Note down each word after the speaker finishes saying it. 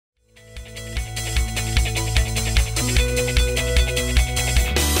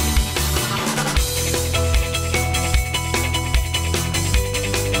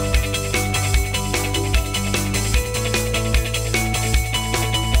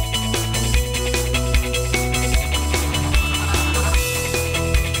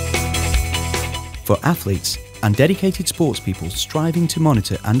For athletes and dedicated sports people striving to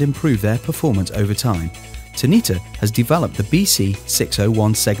monitor and improve their performance over time, Tanita has developed the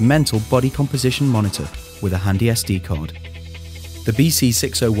BC601 segmental body composition monitor with a handy SD card. The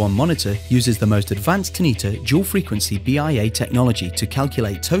BC601 monitor uses the most advanced Tanita dual-frequency BIA technology to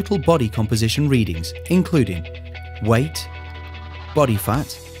calculate total body composition readings, including weight, body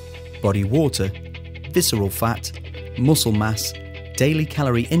fat, body water, visceral fat, muscle mass, daily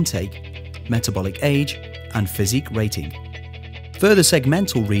calorie intake, metabolic age, and physique rating. Further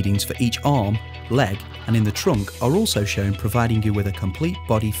segmental readings for each arm, leg, and in the trunk are also shown, providing you with a complete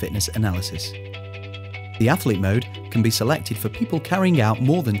body fitness analysis. The athlete mode can be selected for people carrying out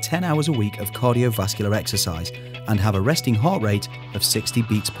more than 10 hours a week of cardiovascular exercise and have a resting heart rate of 60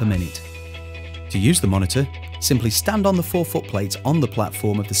 beats per minute. To use the monitor, simply stand on the 4-foot plates on the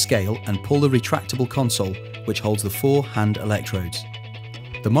platform of the scale and pull the retractable console, which holds the 4 hand electrodes.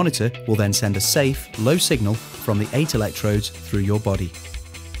 The monitor will then send a safe, low signal from the 8 electrodes through your body.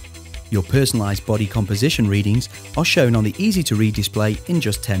 Your personalised body composition readings are shown on the easy-to-read display in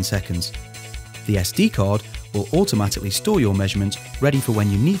just 10 seconds. The SD card will automatically store your measurements, ready for when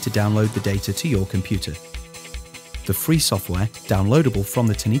you need to download the data to your computer. The free software, downloadable from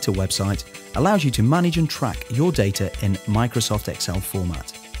the Tanita website, allows you to manage and track your data in Microsoft Excel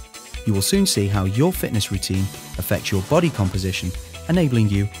format. You will soon see how your fitness routine affects your body composition, enabling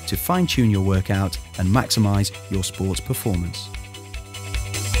you to fine-tune your workout and maximise your sports performance.